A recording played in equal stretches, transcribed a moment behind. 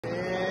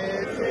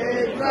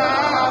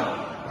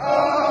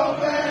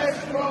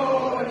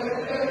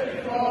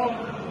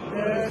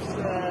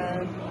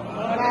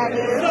Hey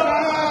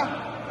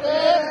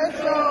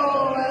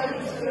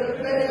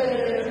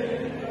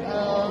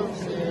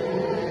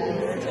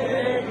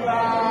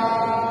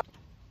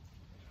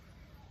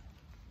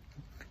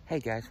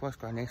guys, what's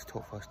going on? It's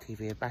Talk Forest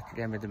TV, back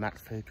again with the match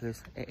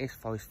focus. It is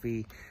Forest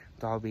v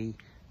Derby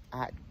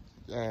at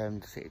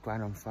the City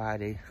Ground on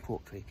Friday,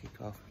 4-3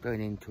 kick-off.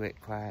 Going into it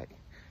quite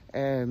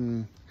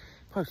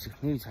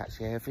positive news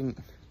actually. I think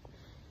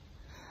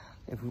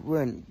if we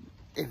weren't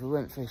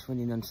first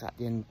winning on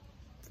Saturday and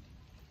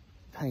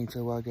playing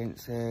so well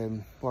against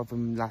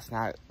Rotherham last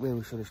night,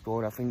 really should have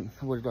scored. I think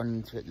I would have gone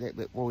into it a little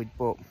bit worried,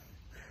 but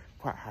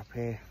quite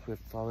happy with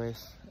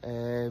Forest.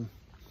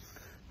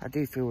 I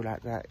do feel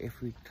like that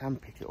if we can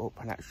pick it up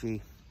and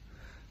actually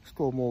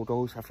score more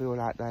goals, I feel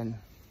like then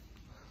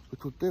we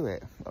could do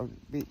it,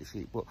 beat the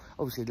Sheep. But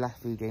obviously the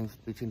last 3 games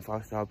between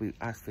Forest and Derby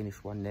has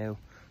finished 1-0,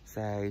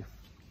 so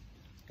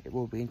it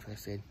will be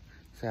interesting.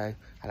 So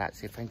I'd like to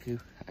say thank you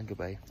and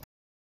goodbye.